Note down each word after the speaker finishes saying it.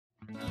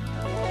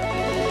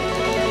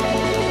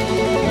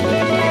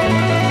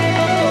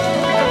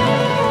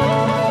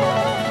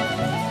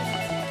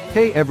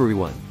Hey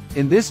everyone,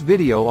 in this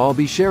video I'll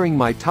be sharing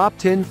my top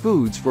 10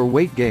 foods for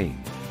weight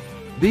gain.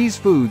 These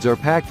foods are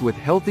packed with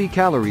healthy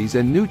calories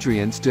and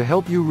nutrients to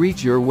help you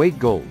reach your weight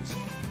goals.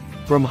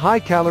 From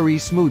high-calorie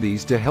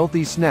smoothies to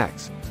healthy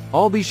snacks,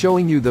 I'll be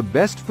showing you the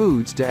best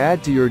foods to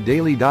add to your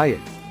daily diet.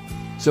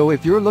 So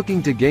if you're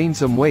looking to gain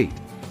some weight,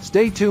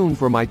 stay tuned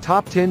for my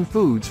top 10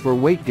 foods for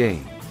weight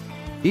gain.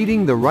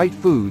 Eating the right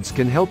foods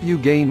can help you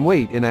gain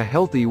weight in a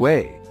healthy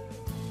way.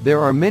 There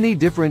are many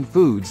different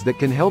foods that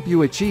can help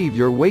you achieve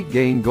your weight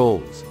gain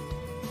goals.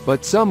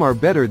 But some are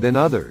better than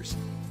others.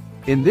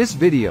 In this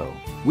video,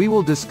 we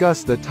will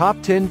discuss the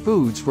top 10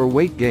 foods for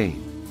weight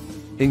gain,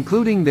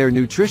 including their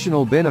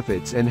nutritional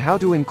benefits and how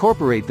to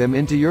incorporate them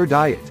into your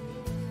diet.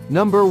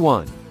 Number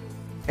 1.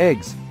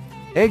 Eggs.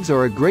 Eggs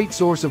are a great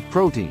source of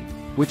protein,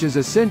 which is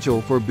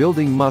essential for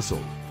building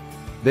muscle.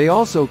 They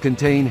also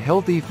contain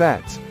healthy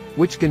fats,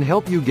 which can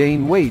help you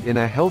gain weight in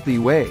a healthy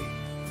way.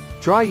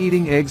 Try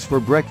eating eggs for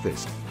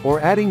breakfast, or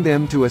adding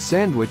them to a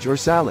sandwich or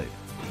salad.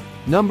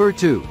 Number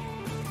 2.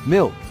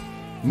 Milk.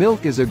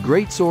 Milk is a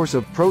great source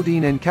of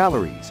protein and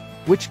calories,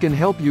 which can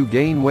help you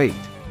gain weight.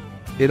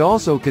 It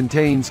also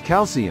contains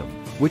calcium,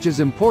 which is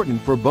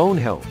important for bone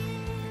health.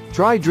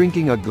 Try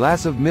drinking a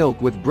glass of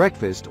milk with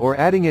breakfast or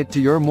adding it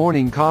to your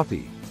morning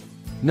coffee.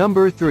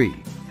 Number 3.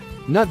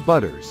 Nut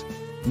butters.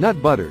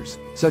 Nut butters,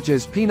 such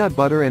as peanut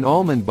butter and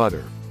almond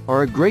butter,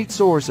 are a great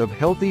source of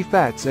healthy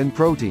fats and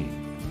protein.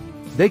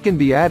 They can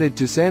be added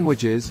to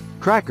sandwiches,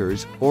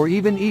 crackers, or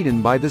even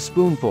eaten by the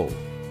spoonful.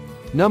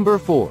 Number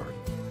 4.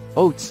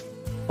 Oats.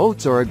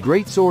 Oats are a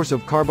great source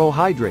of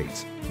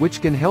carbohydrates,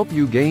 which can help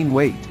you gain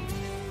weight.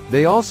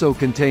 They also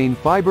contain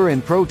fiber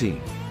and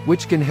protein,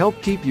 which can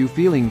help keep you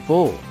feeling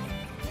full.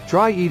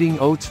 Try eating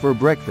oats for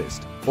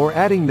breakfast, or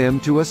adding them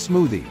to a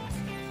smoothie.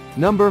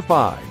 Number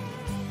 5.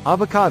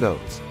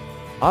 Avocados.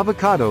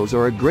 Avocados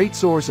are a great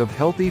source of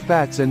healthy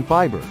fats and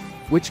fiber,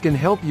 which can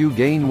help you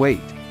gain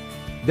weight.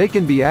 They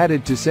can be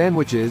added to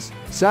sandwiches,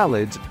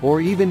 salads,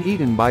 or even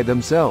eaten by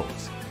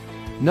themselves.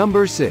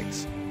 Number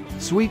 6.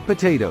 Sweet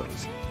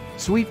potatoes.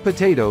 Sweet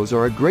potatoes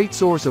are a great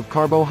source of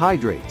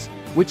carbohydrates,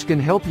 which can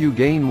help you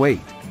gain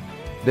weight.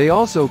 They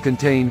also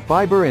contain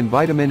fiber and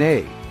vitamin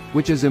A,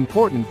 which is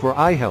important for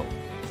eye health.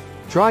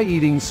 Try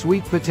eating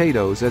sweet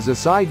potatoes as a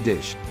side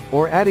dish,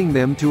 or adding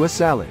them to a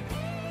salad.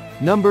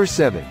 Number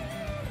 7.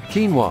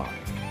 Quinoa.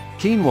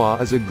 Quinoa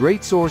is a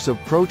great source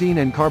of protein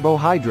and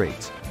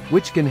carbohydrates,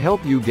 which can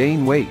help you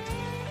gain weight.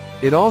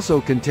 It also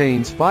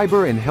contains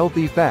fiber and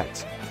healthy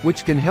fats,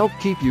 which can help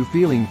keep you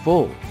feeling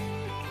full.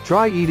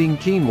 Try eating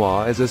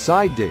quinoa as a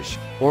side dish,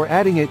 or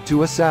adding it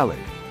to a salad.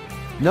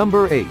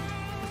 Number 8.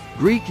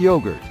 Greek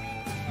yogurt.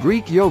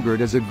 Greek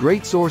yogurt is a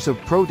great source of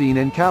protein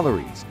and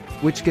calories,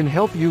 which can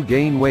help you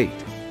gain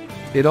weight.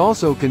 It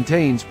also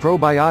contains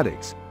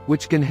probiotics,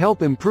 which can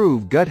help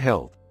improve gut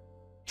health.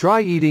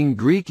 Try eating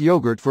Greek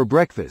yogurt for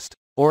breakfast,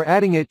 or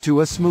adding it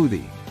to a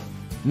smoothie.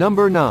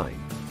 Number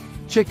 9.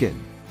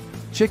 Chicken.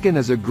 Chicken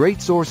is a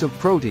great source of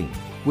protein,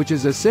 which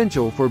is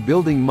essential for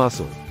building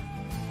muscle.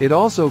 It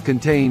also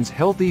contains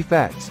healthy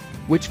fats,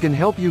 which can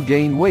help you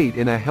gain weight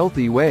in a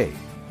healthy way.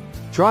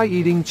 Try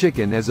eating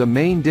chicken as a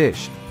main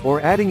dish,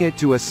 or adding it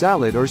to a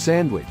salad or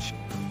sandwich.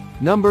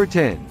 Number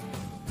 10.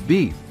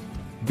 Beef.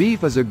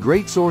 Beef is a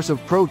great source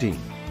of protein,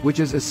 which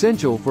is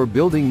essential for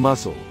building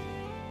muscle.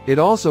 It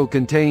also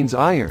contains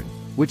iron,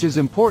 which is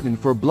important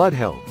for blood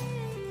health.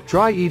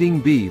 Try eating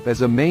beef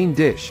as a main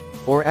dish,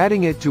 or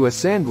adding it to a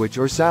sandwich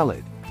or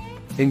salad.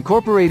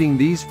 Incorporating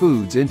these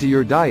foods into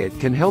your diet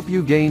can help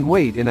you gain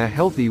weight in a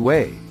healthy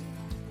way.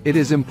 It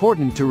is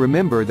important to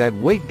remember that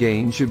weight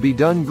gain should be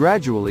done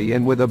gradually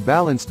and with a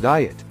balanced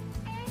diet.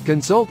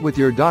 Consult with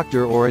your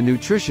doctor or a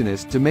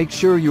nutritionist to make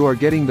sure you are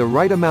getting the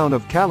right amount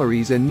of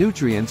calories and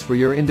nutrients for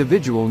your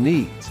individual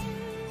needs.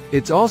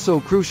 It's also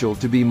crucial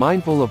to be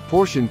mindful of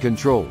portion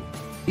control.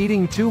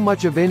 Eating too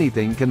much of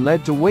anything can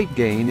lead to weight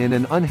gain in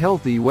an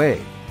unhealthy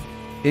way.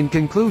 In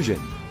conclusion,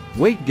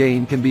 weight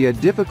gain can be a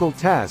difficult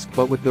task,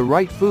 but with the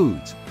right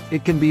foods,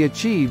 it can be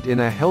achieved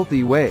in a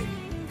healthy way.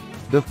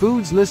 The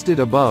foods listed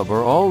above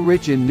are all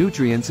rich in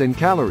nutrients and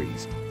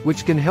calories,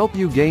 which can help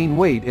you gain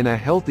weight in a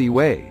healthy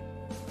way.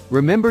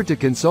 Remember to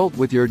consult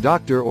with your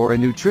doctor or a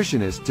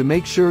nutritionist to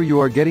make sure you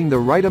are getting the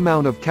right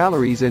amount of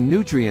calories and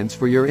nutrients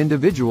for your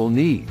individual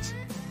needs.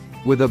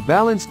 With a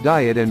balanced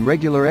diet and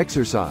regular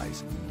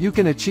exercise, you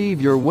can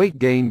achieve your weight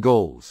gain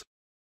goals.